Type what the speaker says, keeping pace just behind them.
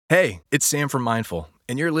Hey, it's Sam from Mindful,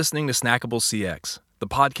 and you're listening to Snackable CX, the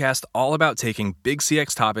podcast all about taking big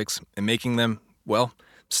CX topics and making them, well,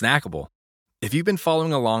 snackable. If you've been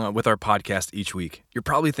following along with our podcast each week, you're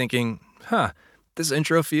probably thinking, this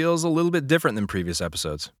intro feels a little bit different than previous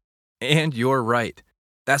episodes. And you're right.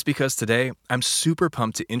 That's because today, I'm super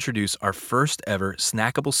pumped to introduce our first ever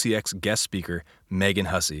Snackable CX guest speaker, Megan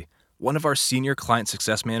Hussey, one of our senior client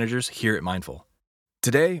success managers here at Mindful.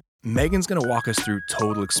 Today, Megan's going to walk us through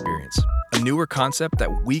Total Experience, a newer concept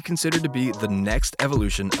that we consider to be the next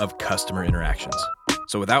evolution of customer interactions.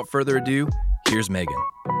 So without further ado, here's Megan.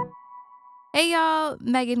 Hey y'all,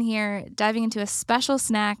 Megan here, diving into a special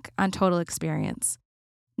snack on Total Experience.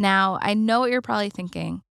 Now, I know what you're probably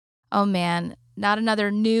thinking. Oh man, not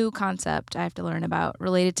another new concept I have to learn about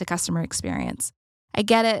related to customer experience. I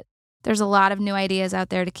get it. There's a lot of new ideas out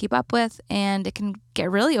there to keep up with, and it can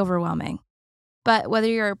get really overwhelming. But whether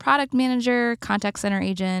you're a product manager, contact center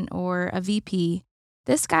agent, or a VP,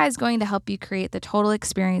 this guy is going to help you create the Total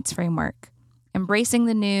Experience framework, embracing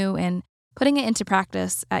the new and putting it into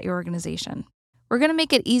practice at your organization. We're going to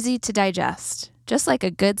make it easy to digest, just like a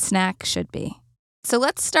good snack should be. So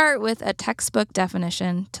let's start with a textbook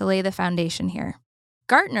definition to lay the foundation here.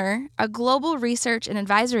 Gartner, a global research and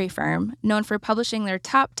advisory firm known for publishing their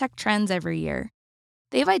top tech trends every year,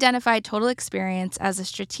 they've identified Total Experience as a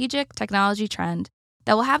strategic technology trend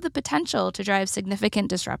that will have the potential to drive significant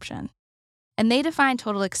disruption. And they define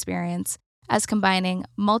Total Experience as combining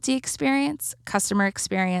multi-experience, customer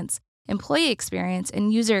experience, employee experience,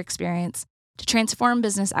 and user experience to transform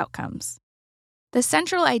business outcomes. The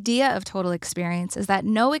central idea of Total Experience is that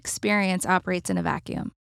no experience operates in a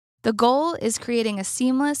vacuum. The goal is creating a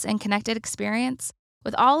seamless and connected experience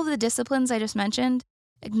with all of the disciplines I just mentioned,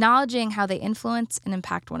 acknowledging how they influence and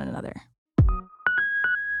impact one another.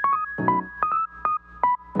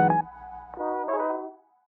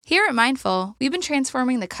 Here at Mindful, we've been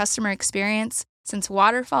transforming the customer experience since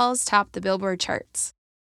waterfalls topped the Billboard charts.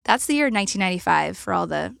 That's the year 1995 for all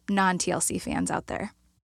the non-TLC fans out there.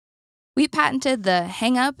 We patented the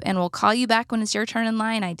hang up and we'll call you back when it's your turn in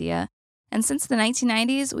line idea, and since the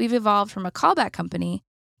 1990s, we've evolved from a callback company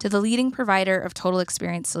to the leading provider of Total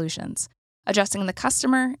Experience solutions, adjusting the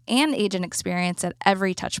customer and agent experience at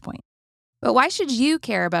every touchpoint. But why should you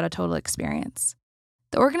care about a Total Experience?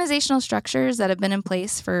 The organizational structures that have been in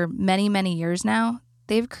place for many, many years now,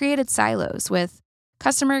 they've created silos with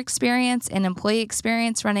customer experience and employee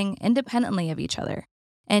experience running independently of each other,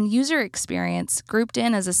 and user experience grouped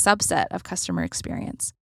in as a subset of customer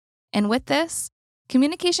experience. And with this,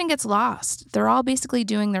 communication gets lost. They're all basically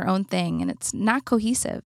doing their own thing, and it's not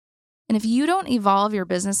cohesive. And if you don't evolve your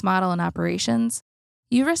business model and operations,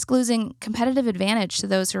 you risk losing competitive advantage to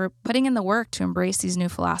those who are putting in the work to embrace these new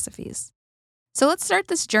philosophies. So let's start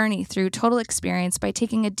this journey through Total Experience by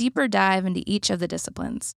taking a deeper dive into each of the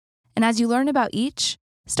disciplines. And as you learn about each,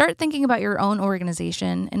 start thinking about your own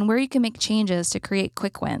organization and where you can make changes to create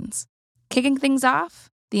quick wins. Kicking things off,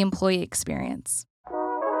 the employee experience.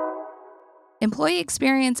 Employee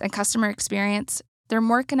experience and customer experience, they're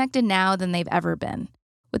more connected now than they've ever been.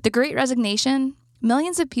 With the Great Resignation,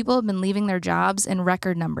 millions of people have been leaving their jobs in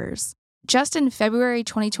record numbers. Just in February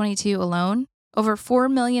 2022 alone, over 4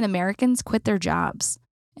 million Americans quit their jobs.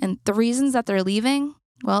 And the reasons that they're leaving?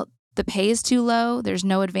 Well, the pay is too low, there's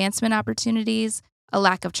no advancement opportunities, a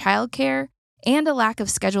lack of childcare, and a lack of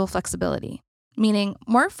schedule flexibility, meaning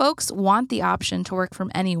more folks want the option to work from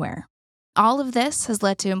anywhere. All of this has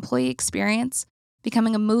led to employee experience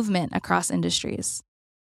becoming a movement across industries.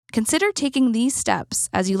 Consider taking these steps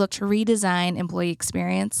as you look to redesign employee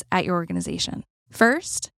experience at your organization.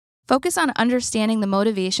 First, focus on understanding the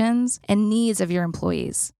motivations and needs of your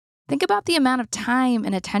employees. Think about the amount of time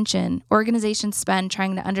and attention organizations spend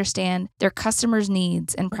trying to understand their customers'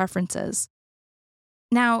 needs and preferences.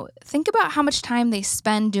 Now, think about how much time they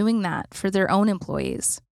spend doing that for their own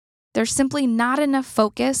employees. There's simply not enough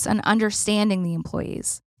focus on understanding the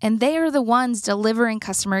employees, and they are the ones delivering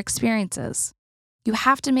customer experiences. You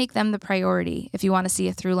have to make them the priority if you want to see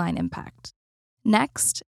a through-line impact.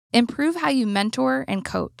 Next, improve how you mentor and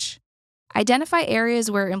coach. Identify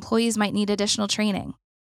areas where employees might need additional training.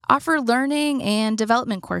 Offer learning and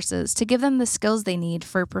development courses to give them the skills they need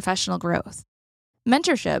for professional growth.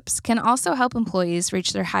 Mentorships can also help employees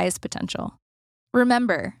reach their highest potential.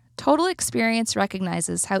 Remember, Total Experience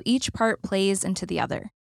recognizes how each part plays into the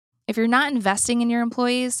other. If you're not investing in your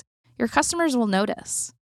employees, your customers will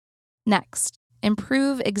notice. Next,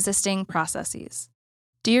 improve existing processes.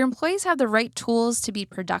 Do your employees have the right tools to be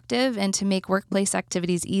productive and to make workplace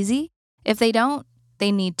activities easy? If they don't,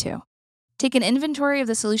 they need to. Take an inventory of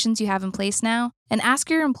the solutions you have in place now and ask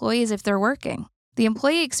your employees if they're working. The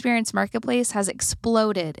employee experience marketplace has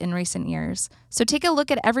exploded in recent years, so take a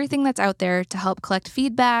look at everything that's out there to help collect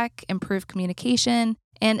feedback, improve communication,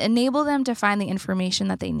 and enable them to find the information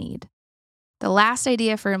that they need. The last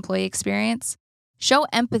idea for employee experience: show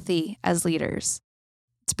empathy as leaders.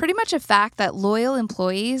 It's pretty much a fact that loyal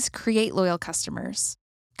employees create loyal customers.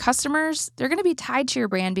 Customers, they're going to be tied to your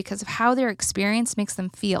brand because of how their experience makes them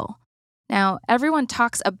feel. Now, everyone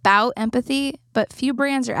talks about empathy, but few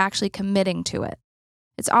brands are actually committing to it.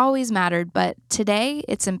 It's always mattered, but today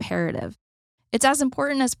it's imperative. It's as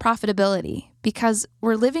important as profitability because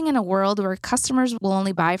we're living in a world where customers will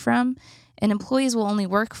only buy from and employees will only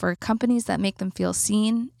work for companies that make them feel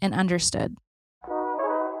seen and understood.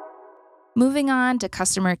 Moving on to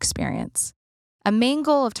customer experience. A main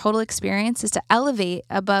goal of Total Experience is to elevate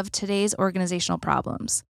above today's organizational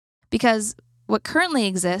problems, because what currently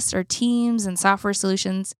exists are teams and software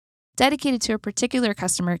solutions dedicated to a particular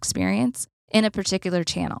customer experience in a particular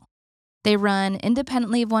channel. They run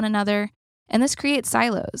independently of one another, and this creates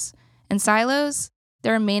silos. And silos,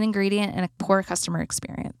 they're a main ingredient in a poor customer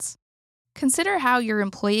experience. Consider how your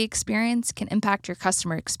employee experience can impact your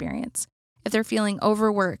customer experience. If they're feeling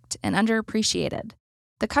overworked and underappreciated,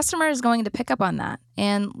 the customer is going to pick up on that.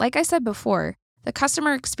 And like I said before, the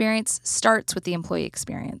customer experience starts with the employee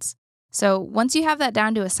experience. So once you have that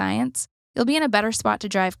down to a science, you'll be in a better spot to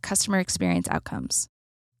drive customer experience outcomes.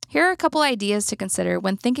 Here are a couple ideas to consider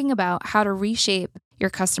when thinking about how to reshape your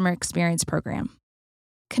customer experience program.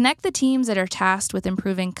 Connect the teams that are tasked with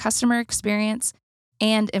improving customer experience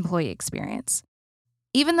and employee experience.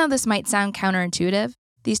 Even though this might sound counterintuitive,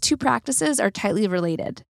 these two practices are tightly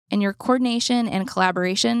related, and your coordination and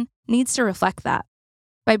collaboration needs to reflect that.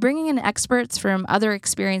 By bringing in experts from other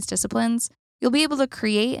experience disciplines, you'll be able to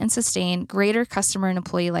create and sustain greater customer and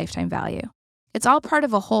employee lifetime value. It's all part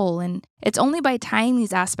of a whole, and it's only by tying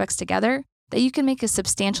these aspects together that you can make a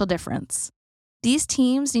substantial difference. These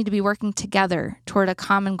teams need to be working together toward a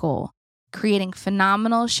common goal, creating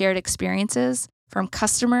phenomenal shared experiences from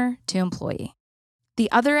customer to employee.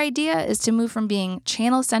 The other idea is to move from being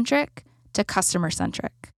channel-centric to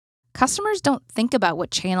customer-centric. Customers don't think about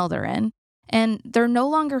what channel they're in, and they're no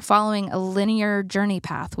longer following a linear journey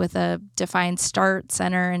path with a defined start,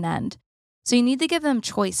 center, and end. So you need to give them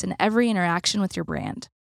choice in every interaction with your brand.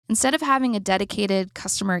 Instead of having a dedicated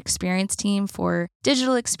customer experience team for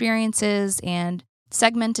digital experiences and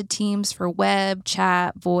segmented teams for web,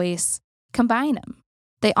 chat, voice, combine them.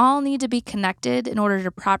 They all need to be connected in order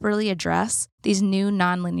to properly address these new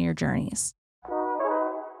nonlinear journeys.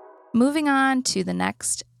 Moving on to the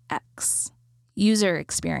next X, user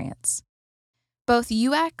experience. Both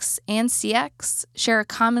UX and CX share a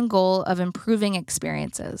common goal of improving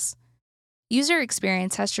experiences. User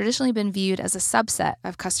experience has traditionally been viewed as a subset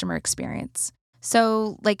of customer experience.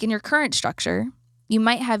 So, like in your current structure, you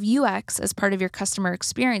might have UX as part of your customer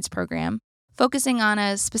experience program, focusing on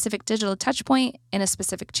a specific digital touchpoint in a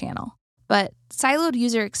specific channel. But siloed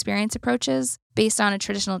user experience approaches, based on a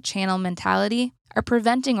traditional channel mentality, are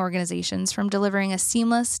preventing organizations from delivering a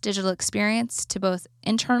seamless digital experience to both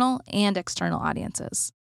internal and external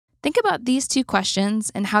audiences. Think about these two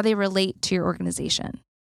questions and how they relate to your organization.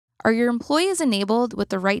 Are your employees enabled with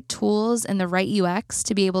the right tools and the right UX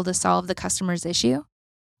to be able to solve the customer's issue?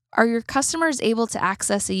 Are your customers able to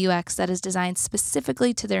access a UX that is designed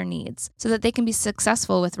specifically to their needs so that they can be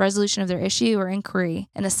successful with resolution of their issue or inquiry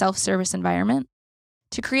in a self-service environment?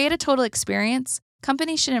 To create a total experience,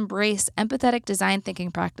 companies should embrace empathetic design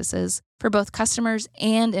thinking practices for both customers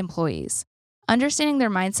and employees. Understanding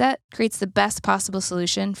their mindset creates the best possible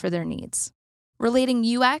solution for their needs. Relating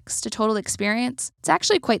UX to total experience, it's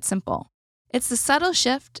actually quite simple. It's the subtle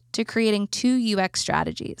shift to creating two UX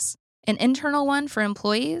strategies, an internal one for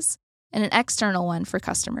employees and an external one for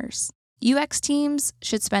customers. UX teams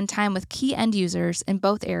should spend time with key end users in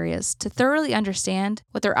both areas to thoroughly understand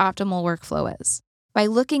what their optimal workflow is. By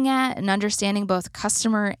looking at and understanding both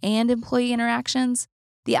customer and employee interactions,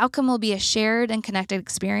 the outcome will be a shared and connected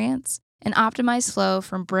experience, an optimized flow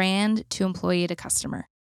from brand to employee to customer.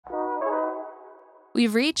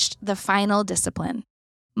 We've reached the final discipline,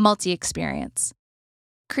 multi-experience.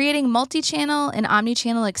 Creating multi-channel and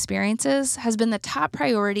omni-channel experiences has been the top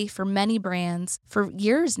priority for many brands for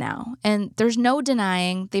years now, and there's no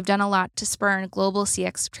denying they've done a lot to spur on global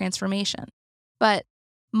CX transformation. But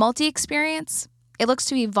multi-experience, it looks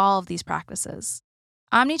to evolve these practices.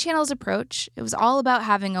 Omnichannel's approach, it was all about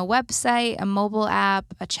having a website, a mobile app,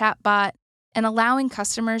 a chatbot, and allowing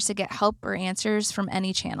customers to get help or answers from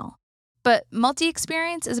any channel. But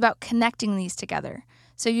multi-experience is about connecting these together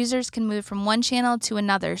so users can move from one channel to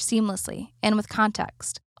another seamlessly and with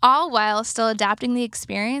context, all while still adapting the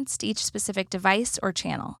experience to each specific device or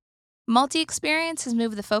channel. Multi-experience has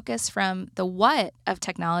moved the focus from the what of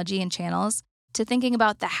technology and channels to thinking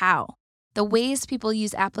about the how, the ways people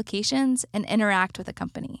use applications and interact with a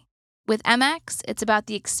company. With MX, it's about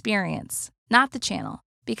the experience, not the channel,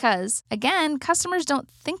 because, again, customers don't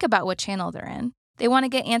think about what channel they're in. They want to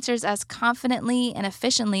get answers as confidently and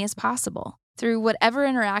efficiently as possible through whatever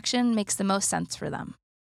interaction makes the most sense for them.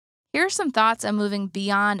 Here are some thoughts on moving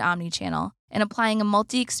beyond omnichannel and applying a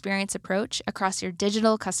multi-experience approach across your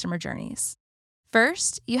digital customer journeys.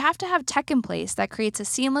 First, you have to have tech in place that creates a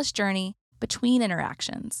seamless journey between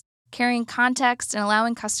interactions. Carrying context and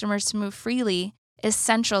allowing customers to move freely is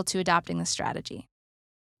central to adopting the strategy.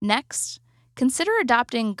 Next, consider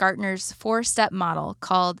adopting Gartner's 4-step model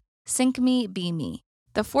called Sync Me, Be Me.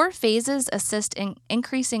 The 4 phases assist in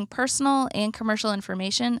increasing personal and commercial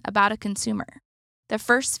information about a consumer. The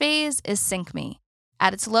first phase is Sync Me.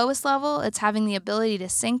 At its lowest level, it's having the ability to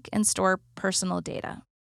sync and store personal data.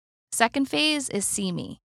 Second phase is See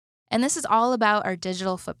Me, and this is all about our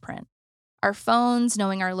digital footprint. Our phones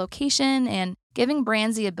knowing our location and giving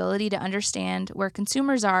brands the ability to understand where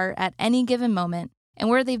consumers are at any given moment and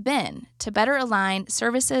where they've been to better align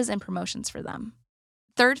services and promotions for them.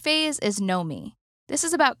 Third phase is Know Me. This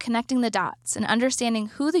is about connecting the dots and understanding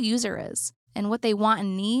who the user is and what they want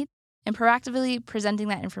and need, and proactively presenting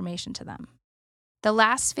that information to them. The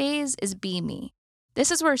last phase is Be Me. This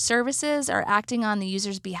is where services are acting on the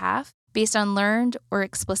user's behalf based on learned or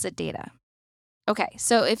explicit data. Okay,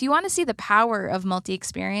 so if you want to see the power of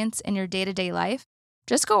multi-experience in your day-to-day life,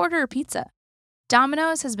 just go order a pizza.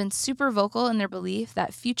 Domino's has been super vocal in their belief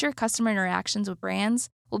that future customer interactions with brands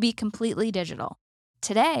will be completely digital.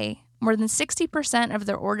 Today, more than 60% of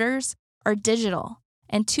their orders are digital,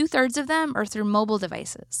 and 2/3 of them are through mobile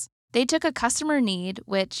devices. They took a customer need,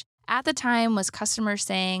 which at the time was customers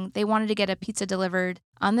saying they wanted to get a pizza delivered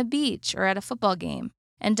on the beach or at a football game.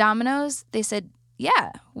 And Domino's, they said,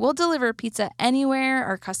 yeah, we'll deliver pizza anywhere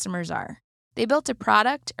our customers are. They built a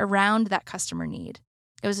product around that customer need.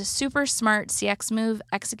 It was a super smart CX move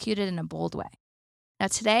executed in a bold way. Now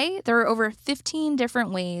today, there are over 15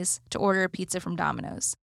 different ways to order a pizza from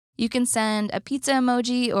Domino's. You can send a pizza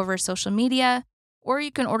emoji over social media, or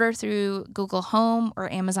you can order through Google Home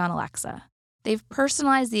or Amazon Alexa. They've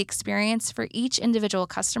personalized the experience for each individual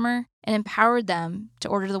customer and empowered them to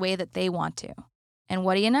order the way that they want to. And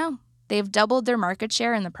what do you know? They've doubled their market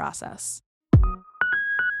share in the process.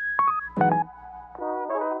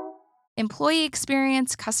 Employee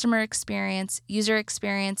experience, customer experience, user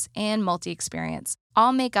experience, and multi-experience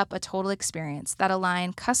all make up a total experience that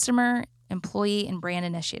align customer, employee, and brand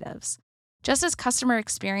initiatives. Just as customer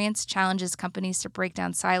experience challenges companies to break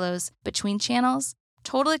down silos between channels,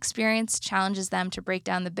 total experience challenges them to break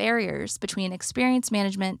down the barriers between experience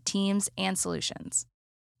management, teams, and solutions.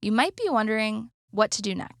 You might be wondering what to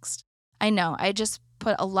do next. I know, I just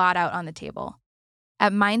put a lot out on the table.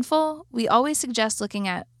 At Mindful, we always suggest looking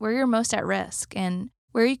at where you're most at risk and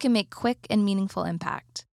where you can make quick and meaningful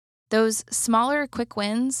impact. Those smaller, quick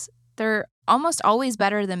wins, they're almost always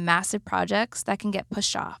better than massive projects that can get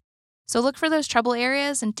pushed off. So look for those trouble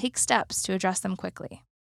areas and take steps to address them quickly.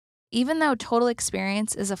 Even though total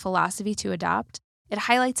experience is a philosophy to adopt, it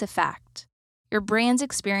highlights a fact. Your brand's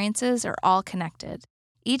experiences are all connected.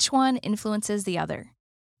 Each one influences the other.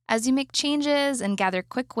 As you make changes and gather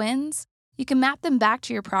quick wins, you can map them back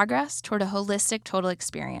to your progress toward a holistic total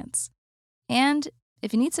experience. And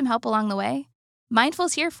if you need some help along the way,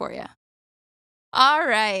 Mindful's here for you. All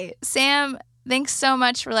right, Sam, thanks so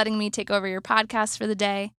much for letting me take over your podcast for the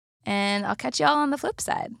day, and I'll catch you all on the flip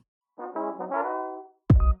side.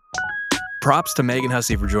 Props to Megan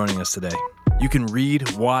Hussey for joining us today. You can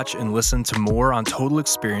read, watch, and listen to more on Total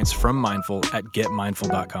Experience from Mindful at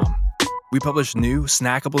getmindful.com. We publish new,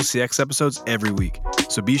 snackable CX episodes every week,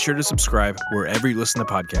 so be sure to subscribe wherever you listen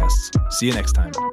to podcasts. See you next time.